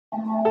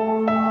Very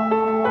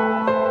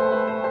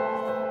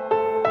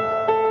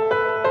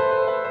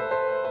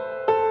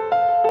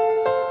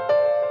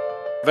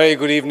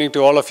good evening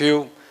to all of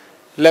you.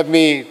 Let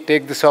me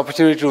take this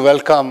opportunity to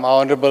welcome our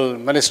Honorable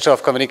Minister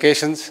of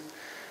Communications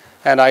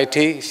and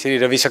IT, Shri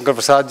Ravi Shankar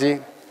Prasad ji.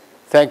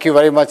 Thank you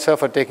very much, sir,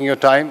 for taking your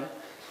time.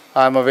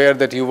 I'm aware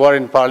that you were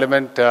in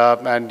Parliament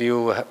and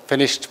you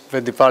finished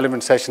with the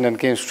Parliament session and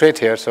came straight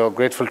here, so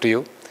grateful to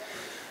you.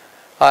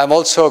 I'm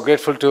also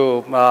grateful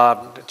to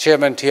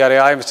Chairman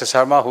TRAI, Mr.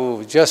 Sharma,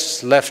 who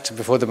just left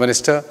before the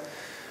Minister,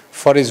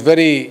 for his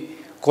very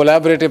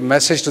collaborative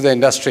message to the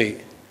industry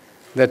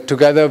that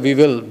together we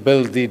will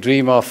build the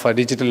dream of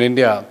digital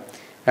India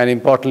and,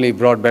 importantly,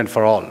 broadband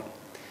for all.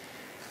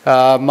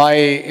 My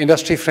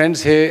industry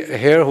friends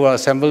here who are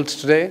assembled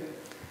today,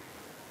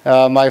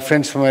 my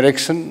friends from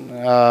Ericsson,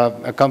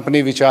 a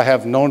company which I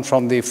have known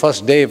from the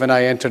first day when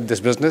I entered this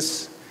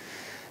business,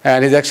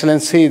 and His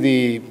Excellency,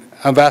 the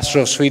Ambassador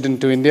of Sweden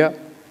to India.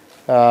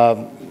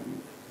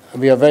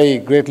 We are very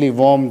greatly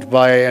warmed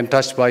by and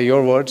touched by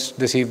your words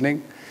this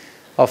evening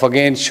of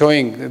again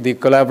showing the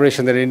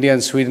collaboration that India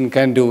and Sweden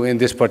can do in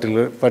this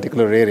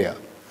particular area.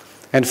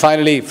 And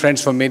finally,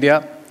 friends from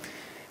media.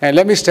 And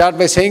let me start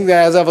by saying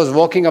that as I was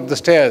walking up the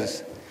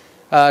stairs,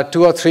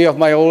 2 or 3 of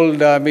my old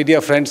media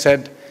friends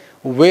said,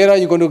 "Where are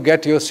you going to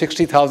get your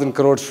 60,000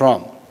 crores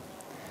from?"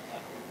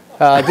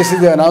 This is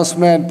the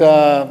announcement,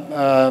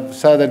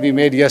 sir, that we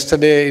made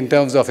yesterday in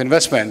terms of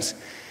investments.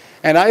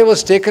 And I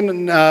was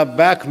taken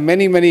back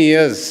many, many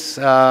years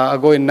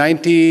ago in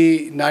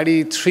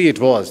 1993 it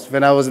was,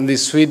 when I was in the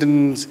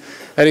Sweden's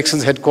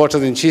Ericsson's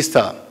headquarters in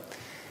Kista.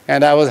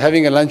 And I was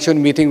having a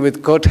luncheon meeting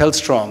with Kurt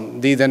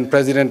Hellstrom, the then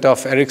president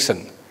of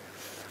Ericsson.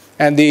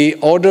 And the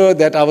order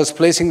that I was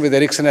placing with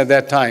Ericsson at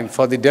that time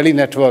for the Delhi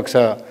networks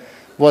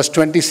was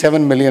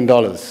 $27 million.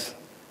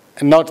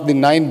 And not the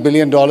 $9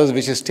 billion,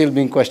 which is still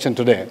being questioned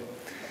today.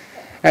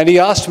 And he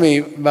asked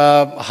me,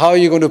 how are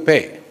you going to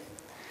pay?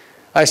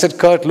 I said,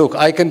 Kurt, look,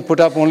 I can put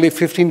up only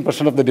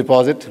 15% of the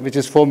deposit, which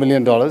is $4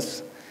 million.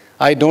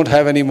 I don't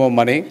have any more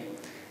money.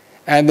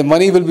 And the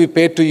money will be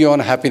paid to you on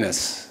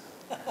happiness.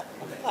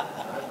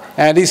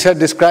 And he said,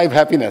 describe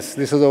happiness.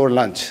 This was over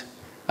lunch.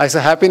 I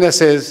said,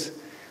 happiness is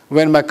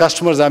when my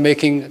customers are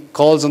making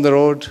calls on the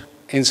road,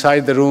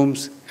 inside the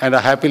rooms, and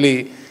are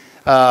happily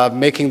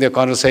making their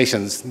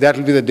conversations. That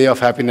will be the day of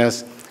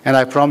happiness, and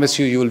I promise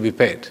you, you will be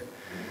paid.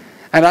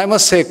 And I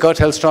must say, Kurt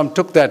Hellstrom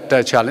took that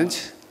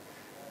challenge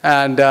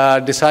and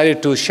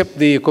decided to ship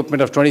the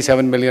equipment of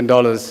 $27 million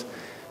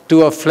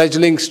to a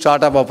fledgling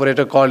startup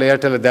operator called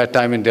Airtel at that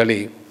time in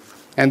Delhi.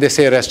 And they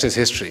say rest is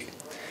history.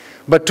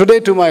 But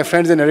today, to my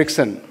friends in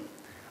Ericsson,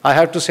 I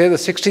have to say the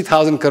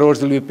 60,000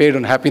 crores will be paid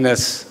on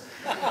happiness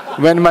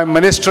when my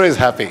minister is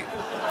happy.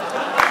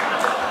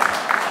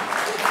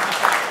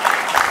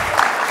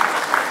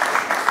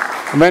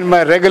 When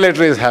my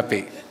regulator is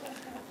happy.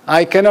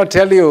 I cannot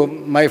tell you,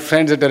 my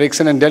friends at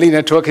Ericsson, and Delhi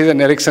network is an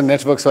Ericsson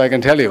network, so I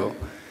can tell you.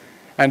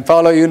 And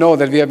Paolo, you know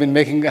that we have been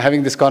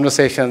having these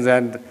conversations,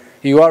 and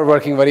you are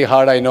working very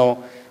hard, I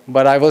know.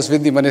 But I was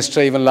with the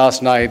minister even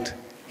last night.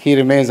 He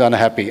remains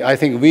unhappy. I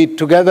think we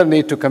together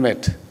need to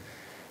commit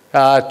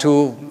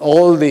to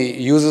all the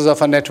users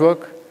of our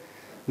network,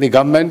 the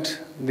government,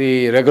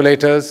 the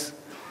regulators,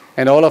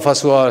 and all of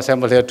us who are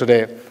assembled here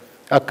today,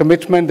 a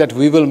commitment that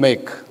we will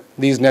make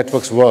these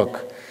networks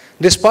work,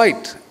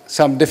 despite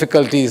some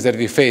difficulties that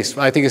we face.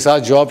 I think it's our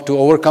job to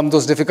overcome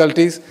those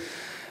difficulties.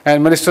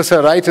 And Minister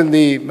Sir, right in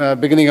the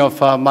beginning of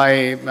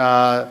my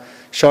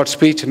short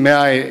speech, may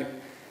I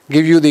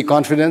give you the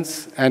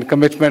confidence and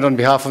commitment on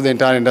behalf of the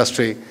entire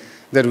industry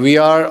that we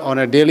are on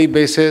a daily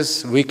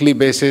basis, weekly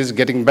basis,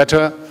 getting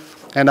better.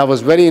 And I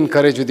was very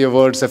encouraged with your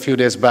words a few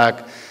days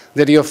back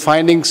that you're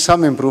finding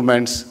some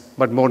improvements,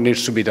 but more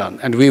needs to be done,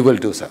 and we will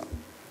do so.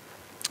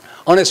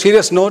 On a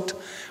serious note,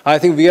 I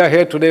think we are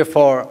here today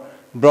for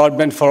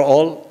broadband for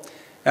all.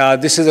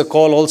 This is a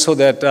call also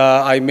that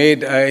I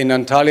made in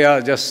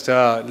Antalya just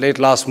late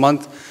last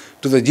month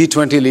to the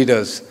G20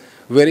 leaders,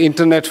 where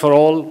internet for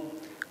all,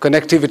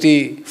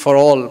 connectivity for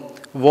all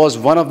was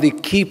one of the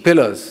key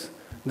pillars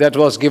that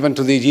was given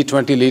to the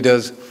G20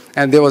 leaders,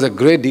 and there was a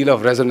great deal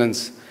of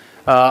resonance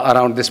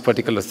around this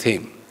particular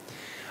theme.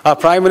 Our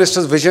Prime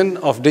Minister's vision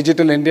of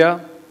digital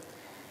India,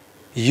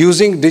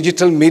 using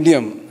digital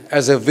medium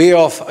as a way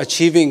of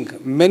achieving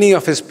many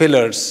of his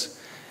pillars,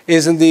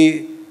 is in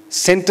the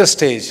center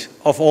stage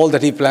of all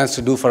that he plans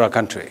to do for our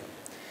country.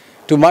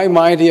 To my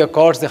mind, he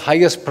accords the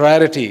highest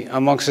priority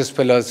amongst his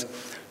pillars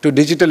to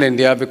digital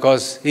India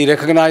because he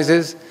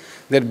recognizes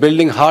that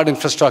building hard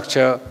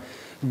infrastructure,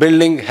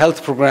 building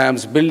health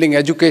programs, building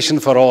education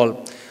for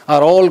all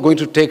are all going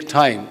to take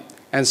time.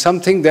 And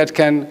something that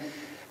can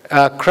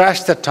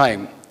crash that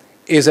time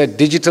is a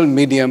digital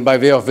medium by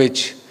way of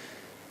which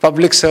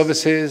public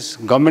services,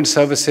 government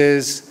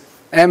services,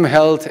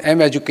 M-health,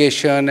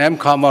 M-education,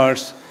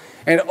 M-commerce,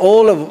 and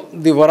all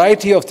of the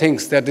variety of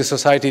things that the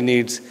society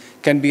needs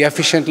can be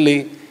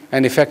efficiently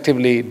and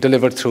effectively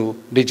delivered through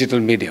digital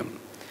medium.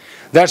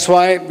 That's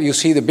why you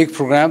see the big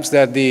programs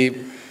that the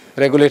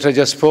regulator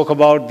just spoke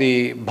about,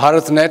 the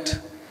BharatNet.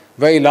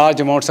 Very large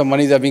amounts of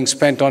money are being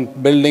spent on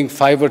building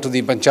fiber to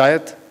the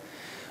panchayat.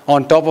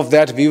 On top of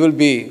that, we will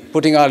be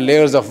putting our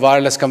layers of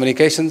wireless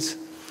communications,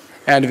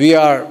 and we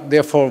are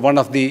therefore one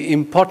of the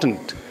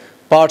important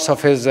parts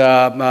of his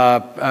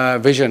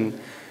vision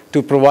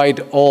to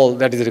provide all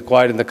that is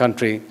required in the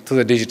country through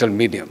the digital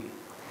medium.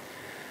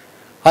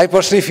 I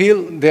personally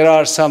feel there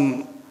are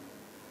some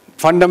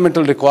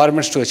fundamental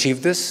requirements to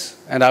achieve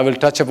this, and I will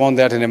touch upon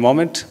that in a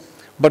moment.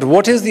 But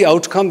what is the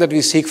outcome that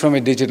we seek from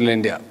a digital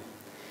India?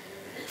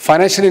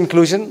 Financial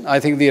inclusion, I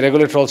think the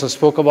regulator also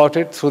spoke about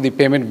it through the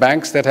payment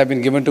banks that have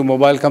been given to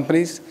mobile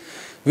companies.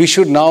 We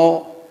should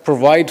now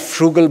provide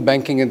frugal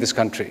banking in this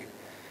country.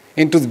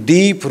 Into the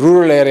deep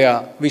rural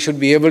area, we should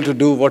be able to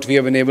do what we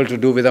have been able to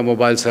do with our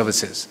mobile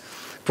services.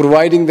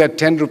 Providing that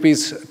 10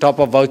 rupees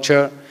top-up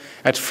voucher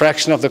at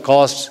fraction of the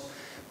cost,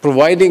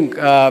 providing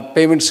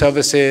payment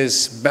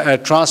services,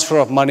 transfer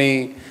of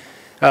money,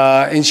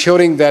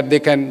 ensuring that they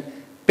can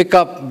pick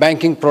up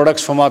banking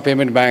products from our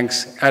payment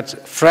banks at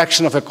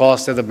fraction of a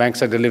cost that the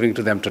banks are delivering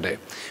to them today.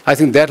 I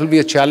think that will be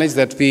a challenge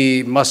that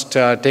we must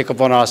take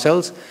upon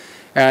ourselves,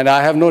 and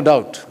I have no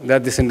doubt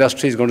that this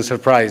industry is going to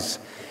surprise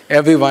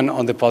everyone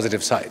on the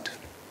positive side.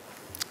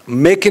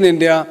 Make in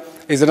India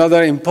is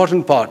another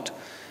important part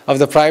of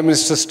the Prime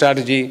Minister's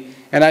strategy,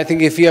 and I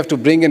think if we have to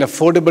bring in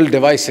affordable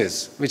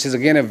devices, which is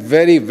again a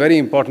very, very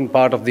important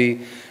part of the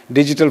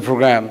digital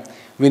program,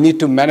 we need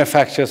to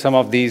manufacture some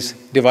of these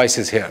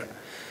devices here.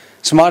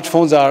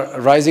 Smartphones are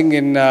rising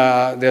in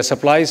their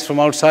supplies from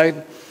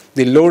outside.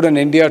 The load on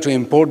India to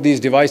import these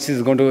devices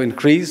is going to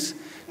increase.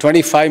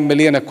 25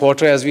 million a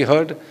quarter, as we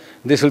heard.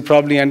 This will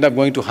probably end up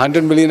going to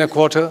 100 million a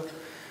quarter.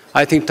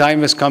 I think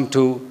time has come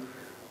to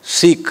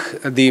seek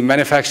the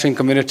manufacturing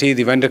community,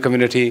 the vendor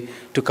community,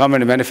 to come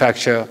and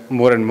manufacture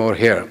more and more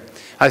here.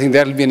 I think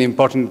that will be an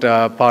important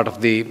part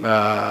of the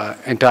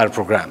entire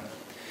program.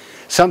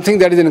 Something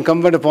that is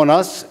incumbent upon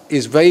us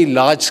is very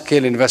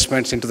large-scale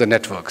investments into the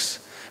networks.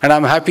 And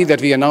I'm happy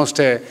that we announced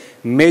a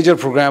major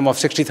program of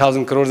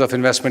 60,000 crores of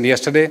investment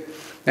yesterday,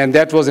 and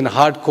that was in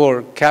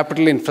hardcore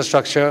capital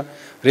infrastructure,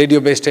 radio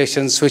base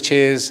stations,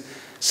 switches,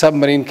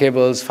 submarine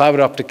cables,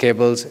 fiber optic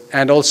cables,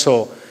 and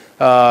also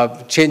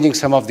changing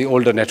some of the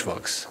older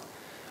networks.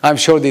 I'm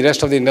sure the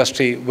rest of the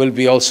industry will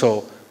be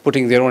also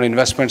putting their own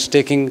investments,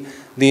 taking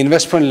the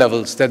investment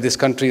levels that this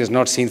country has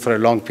not seen for a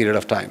long period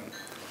of time.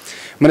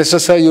 Minister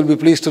Sir, you'll be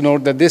pleased to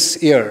note that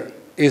this year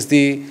is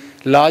the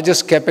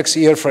largest capex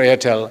year for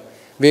Airtel,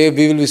 where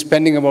we will be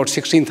spending about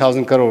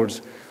 16,000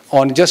 crores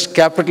on just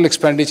capital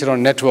expenditure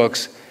on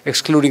networks,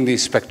 excluding the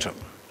spectrum.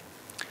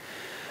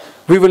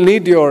 We will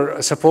need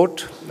your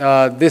support.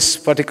 This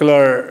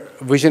particular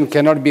vision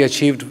cannot be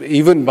achieved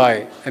even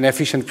by an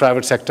efficient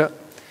private sector.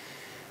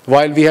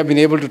 While we have been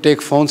able to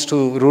take phones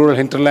to rural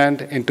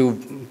hinterland,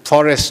 into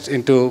forest,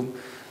 into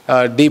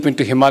deep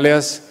into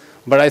Himalayas,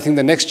 but I think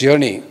the next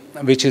journey,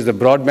 which is the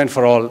broadband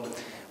for all,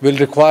 will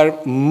require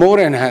more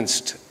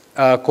enhanced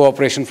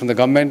cooperation from the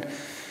government.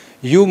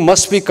 You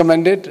must be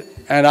commended,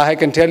 and I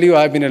can tell you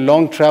I've been a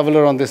long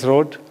traveler on this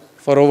road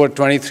for over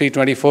 23,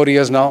 24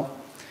 years now.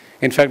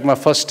 In fact, my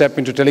first step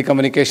into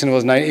telecommunication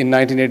was in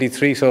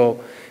 1983,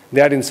 so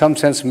that in some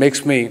sense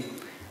makes me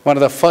one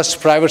of the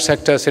first private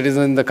sector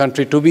citizens in the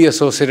country to be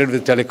associated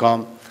with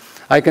telecom.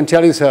 I can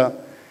tell you, sir,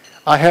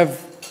 I have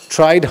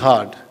tried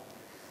hard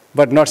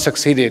but not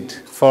succeeded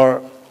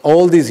for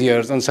all these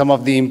years on some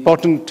of the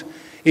important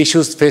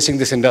issues facing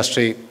this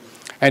industry,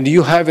 and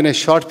you have in a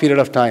short period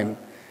of time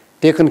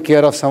taken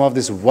care of some of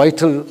these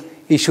vital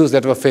issues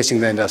that were facing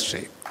the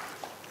industry.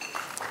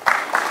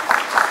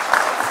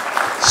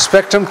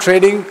 Spectrum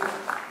trading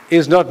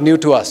is not new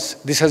to us.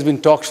 This has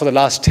been talked for the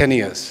last 10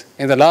 years.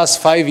 In the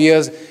last 5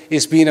 years,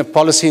 it's been a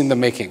policy in the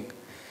making.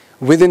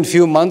 Within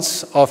few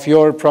months of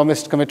your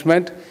promised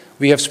commitment,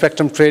 we have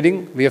spectrum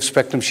trading, we have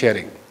spectrum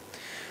sharing.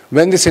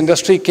 When this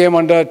industry came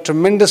under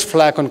tremendous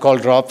flack on call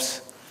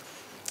drops,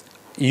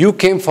 you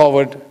came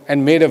forward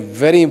and made a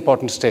very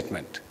important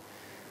statement.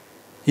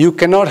 You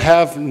cannot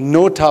have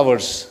no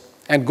towers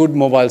and good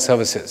mobile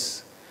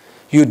services.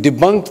 You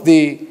debunked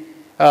the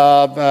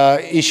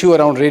issue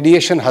around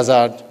radiation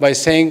hazard by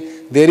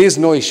saying there is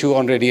no issue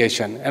on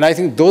radiation. And I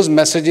think those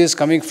messages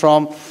coming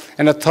from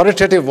an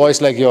authoritative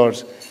voice like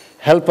yours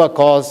help our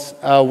cause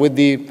with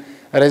the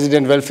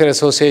resident welfare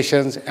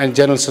associations and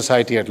general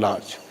society at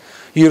large.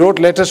 You wrote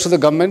letters to the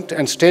government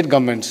and state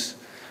governments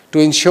to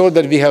ensure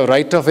that we have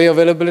right-of-way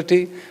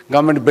availability,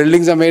 government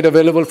buildings are made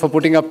available for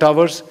putting up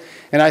towers,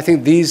 and I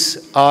think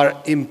these are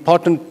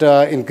important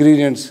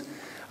ingredients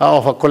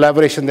of a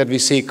collaboration that we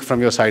seek from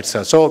your side,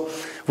 sir. So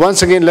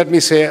once again, let me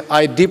say,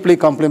 I deeply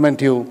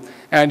compliment you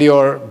and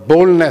your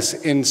boldness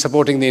in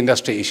supporting the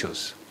industry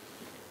issues.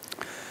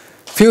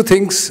 Few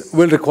things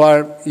will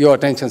require your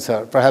attention,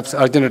 sir, perhaps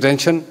urgent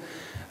attention.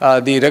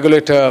 The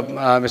regulator,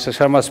 Mr.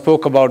 Sharma,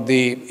 spoke about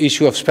the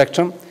issue of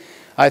spectrum.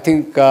 I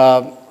think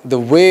the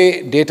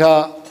way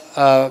data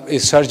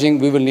is surging,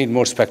 we will need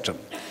more spectrum.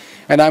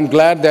 And I'm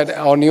glad that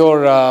on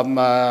your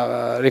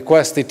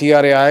request, the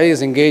TRAI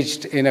is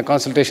engaged in a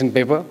consultation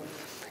paper.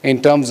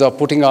 in terms of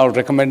putting out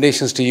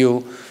recommendations to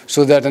you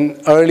so that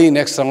an early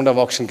next round of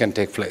auction can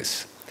take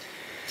place.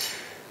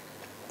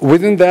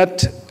 Within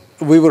that,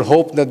 we would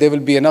hope that there will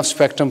be enough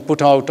spectrum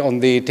put out on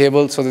the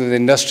table so that the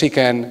industry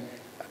can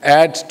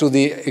add to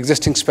the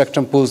existing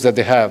spectrum pools that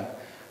they have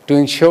to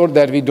ensure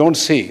that we don't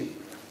see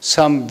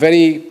some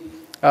very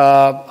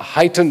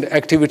heightened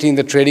activity in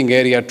the trading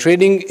area.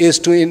 Trading is,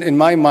 in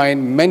my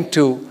mind, meant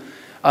to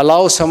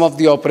allow some of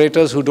the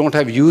operators who don't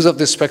have use of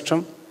this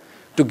spectrum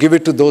to give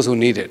it to those who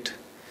need it.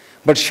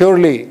 But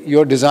surely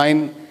your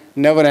design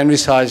never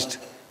envisaged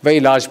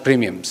very large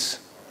premiums.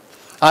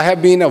 I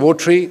have been a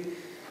votary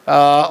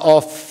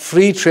of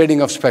free trading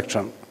of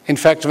spectrum. In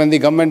fact, when the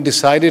government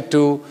decided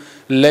to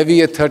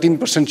levy a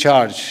 13%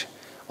 charge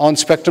on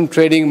spectrum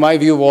trading, my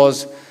view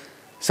was,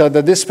 sir,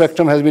 that this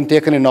spectrum has been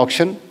taken in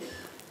auction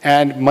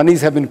and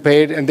monies have been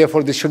paid, and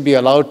therefore this should be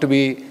allowed to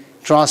be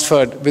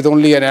transferred with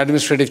only an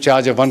administrative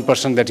charge of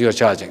 1% that you are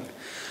charging.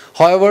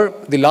 However,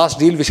 the last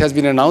deal which has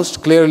been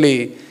announced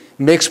clearly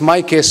makes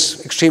my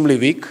case extremely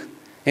weak.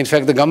 In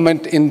fact, the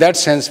government in that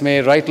sense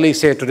may rightly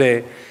say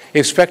today,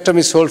 if spectrum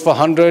is sold for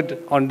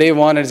 100 on day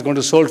 1 and it's going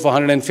to be sold for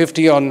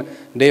 150 on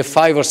day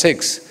 5 or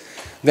 6,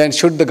 then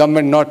should the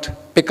government not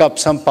pick up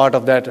some part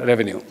of that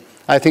revenue?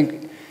 I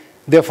think,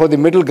 therefore, the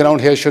middle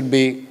ground here should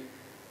be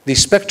the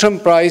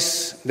spectrum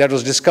price that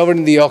was discovered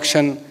in the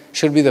auction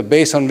should be the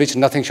base on which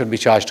nothing should be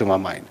charged, to my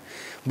mind.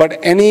 But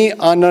any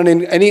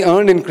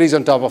earned increase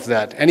on top of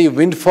that, any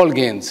windfall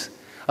gains,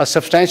 a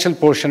substantial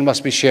portion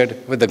must be shared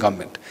with the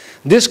government.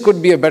 This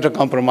could be a better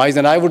compromise,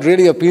 and I would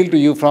really appeal to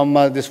you from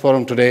this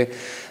forum today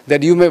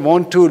that you may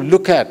want to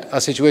look at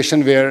a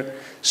situation where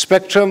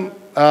spectrum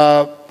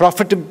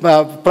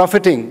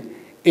profiting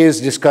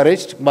is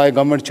discouraged by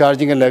government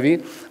charging a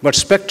levy, but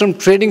spectrum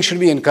trading should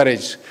be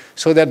encouraged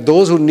so that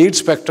those who need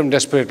spectrum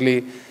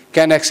desperately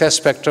can access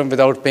spectrum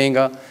without paying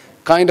a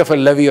kind of a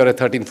levy or a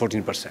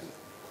 13–14%.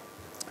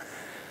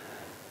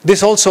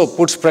 This also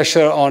puts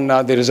pressure on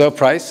the reserve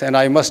price, and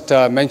I must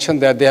mention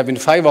that there have been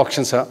 5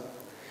 auctions.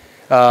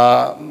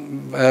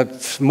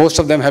 Most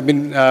of them have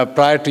been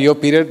prior to your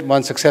period.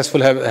 One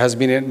successful has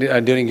been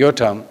during your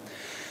term.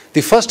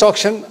 The first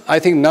auction, I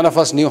think none of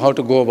us knew how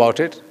to go about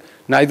it.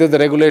 Neither the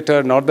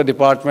regulator, nor the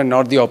department,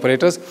 nor the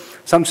operators.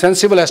 Some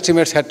sensible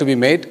estimates had to be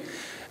made.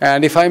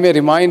 And if I may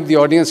remind the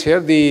audience here,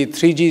 the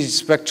 3G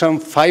spectrum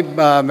 5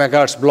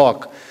 megahertz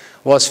block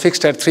was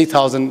fixed at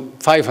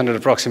 3,500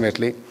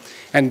 approximately.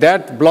 And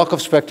that block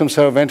of spectrum,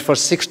 sir, went for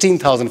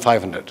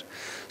 16,500.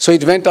 So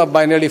it went up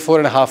by nearly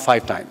 4.5,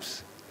 5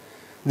 times.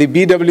 The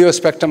BWO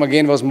spectrum,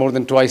 again, was more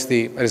than twice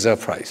the reserve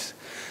price.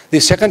 The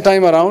second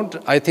time around,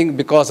 I think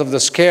because of the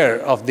scare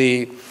of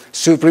the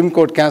Supreme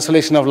Court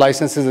cancellation of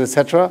licenses,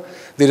 etc.,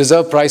 the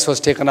reserve price was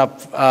taken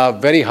up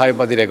very high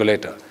by the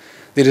regulator.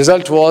 The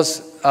result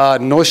was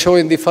no-show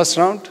in the first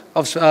round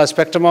of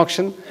spectrum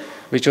auction,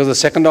 which was the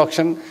second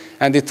auction,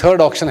 and the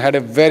third auction had a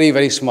very,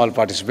 very small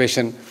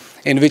participation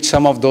in which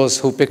some of those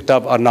who picked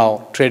up are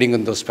now trading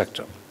in those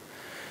spectrum.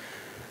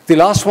 The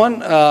last one,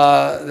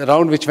 the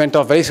round which went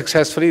off very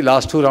successfully,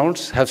 last 2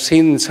 rounds, have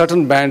seen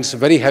certain bands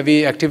very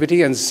heavy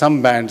activity and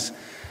some bands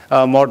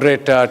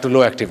moderate to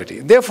low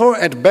activity. Therefore,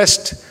 at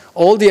best,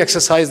 all the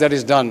exercise that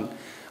is done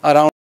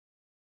around,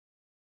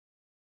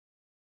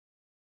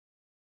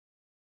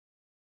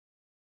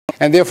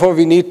 and therefore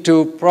we need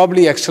to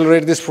probably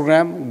accelerate this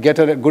program, get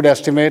a good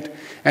estimate,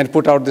 and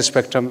put out the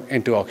spectrum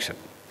into auction.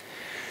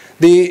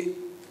 The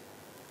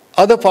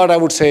other part I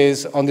would say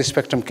is on the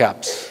spectrum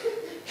caps.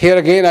 Here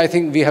again, I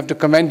think we have to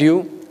commend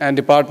you and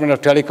Department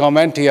of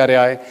Telecom and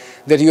TRAI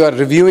that you are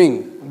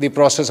reviewing the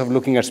process of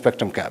looking at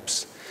spectrum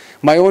caps.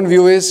 My own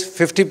view is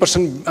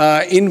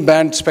 50%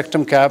 in-band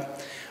spectrum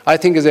cap, I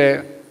think, is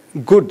a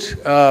good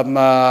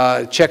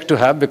check to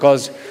have,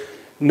 because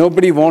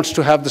nobody wants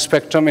to have the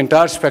spectrum,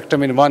 entire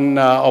spectrum, in one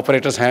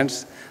operator's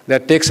hands.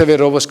 That takes away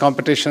robust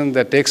competition,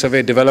 that takes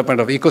away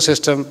development of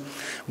ecosystem.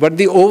 But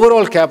the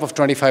overall cap of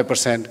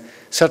 25%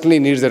 certainly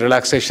needs a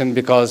relaxation,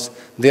 because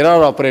there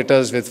are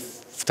operators with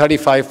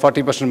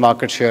 35–40%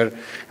 market share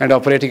and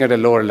operating at a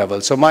lower level.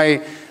 So my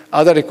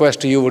other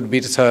request to you would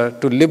be, sir,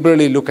 to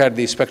liberally look at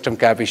the spectrum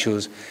cap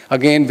issues,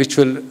 again, which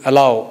will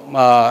allow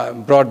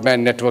broadband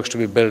networks to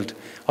be built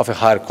of a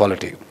higher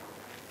quality.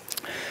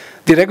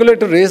 The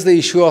regulator raised the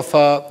issue of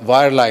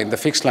wireline, the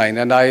fixed line,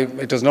 and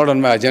it was not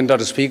on my agenda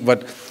to speak,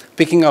 but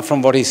picking up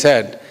from what he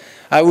said,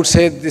 I would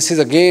say this is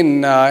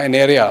again an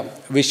area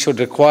which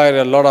should require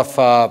a lot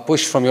of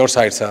push from your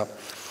side, sir.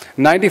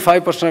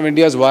 95% of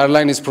India's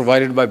wireline is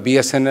provided by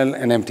BSNL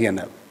and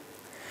MTNL,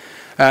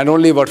 and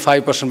only about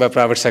 5% by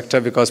private sector,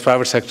 because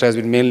private sector has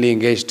been mainly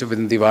engaged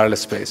within the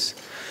wireless space.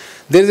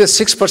 There is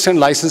a 6%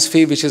 license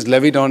fee which is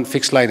levied on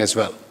fixed line as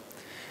well,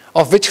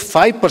 of which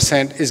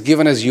 5% is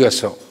given as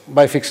USO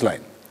by fixed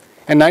line,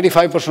 and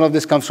 95% of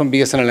this comes from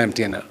BSNL and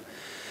MTNL.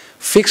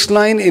 Fixed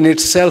line in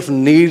itself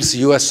needs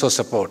USO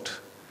support.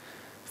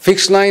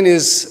 Fixed line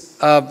is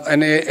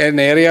an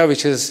area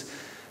which is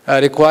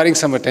requiring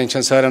some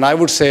attention, sir, and I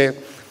would say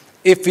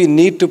if we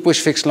need to push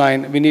fixed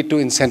line, we need to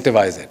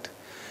incentivize it.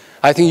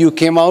 I think you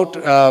came out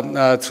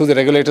through the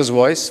regulator's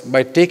voice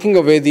by taking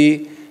away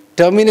the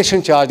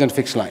termination charge on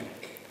fixed line.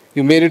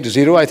 You made it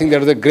zero. I think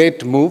that was a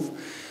great move,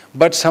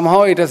 but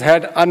somehow it has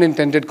had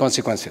unintended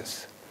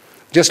consequences.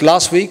 Just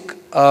last week,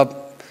 a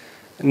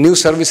new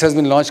service has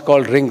been launched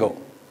called Ringo.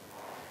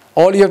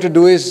 All you have to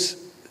do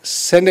is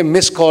send a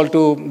missed call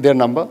to their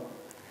number.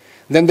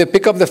 Then they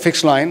pick up the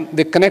fixed line.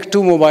 They connect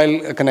two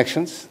mobile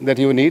connections that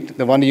you need,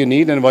 the one you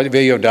need and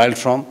where you have dialed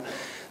from.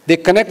 They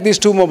connect these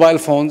two mobile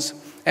phones,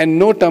 and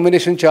no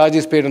termination charge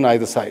is paid on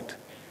either side.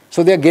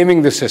 So they are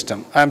gaming this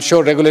system. I'm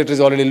sure regulators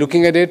are already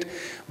looking at it,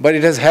 but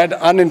it has had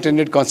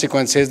unintended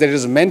consequences that it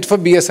is meant for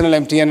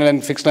BSNL, MTNL,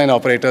 and fixed line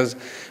operators,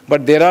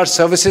 but there are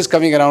services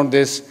coming around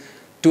this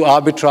to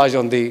arbitrage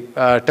on the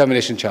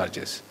termination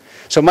charges.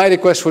 So my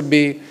request would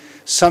be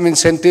some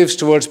incentives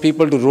towards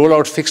people to roll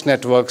out fixed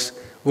networks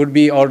would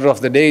be order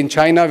of the day. In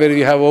China, where we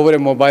have over a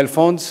million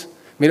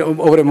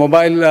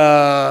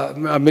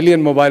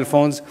mobile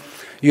phones,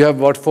 you have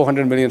about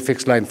 400 million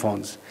fixed line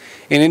phones.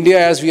 In India,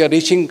 as we are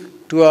reaching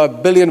to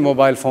 1 billion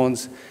mobile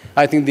phones,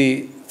 I think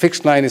the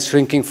fixed line is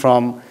shrinking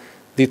from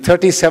the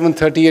 37,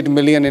 38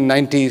 million in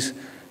 90s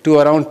to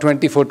around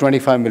 24,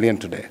 25 million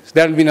today. So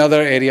that will be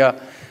another area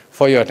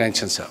for your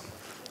attention, sir.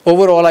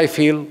 Overall, I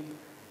feel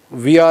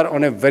we are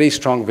on a very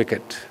strong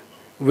wicket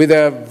with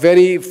a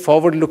very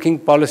forward-looking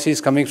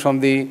policies coming from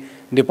the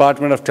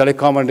Department of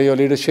Telecom under your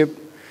leadership,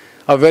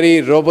 a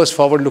very robust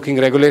forward-looking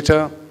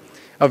regulator,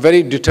 a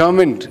very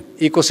determined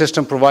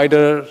ecosystem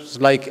providers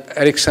like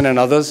Ericsson and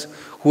others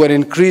who are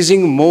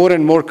increasing more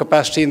and more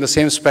capacity in the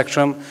same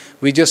spectrum.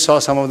 We just saw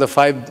some of the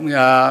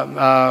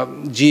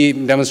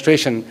 5G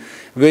demonstration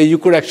where you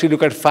could actually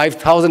look at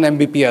 5,000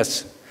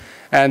 Mbps.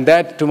 And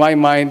that, to my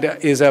mind,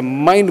 is a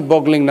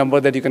mind-boggling number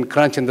that you can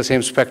crunch in the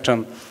same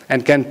spectrum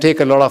and can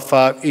take a lot of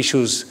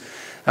issues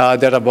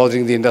that are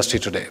bothering the industry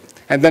today.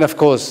 And then, of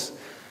course,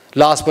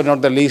 last but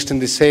not the least, in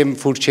the same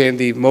food chain,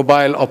 the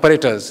mobile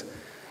operators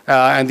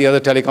and the other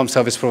telecom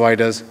service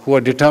providers who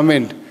are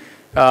determined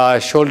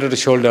shoulder to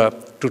shoulder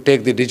to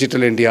take the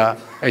Digital India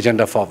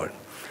agenda forward.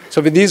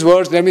 So with these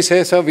words, let me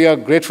say, sir, we are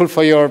grateful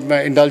for your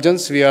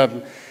indulgence. We are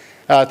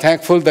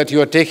thankful that you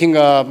are taking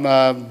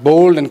a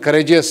bold and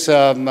courageous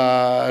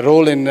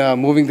role in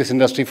moving this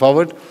industry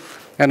forward.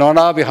 And on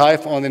our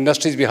behalf, on the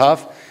industry's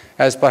behalf,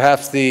 as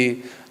perhaps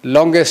the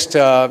longest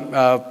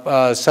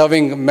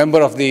serving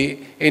member of the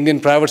Indian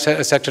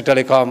private sector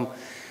telecom,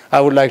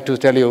 I would like to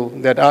tell you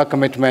that our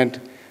commitment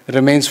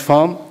remains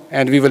firm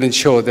and we will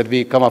ensure that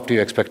we come up to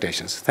your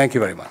expectations. Thank you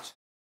very much.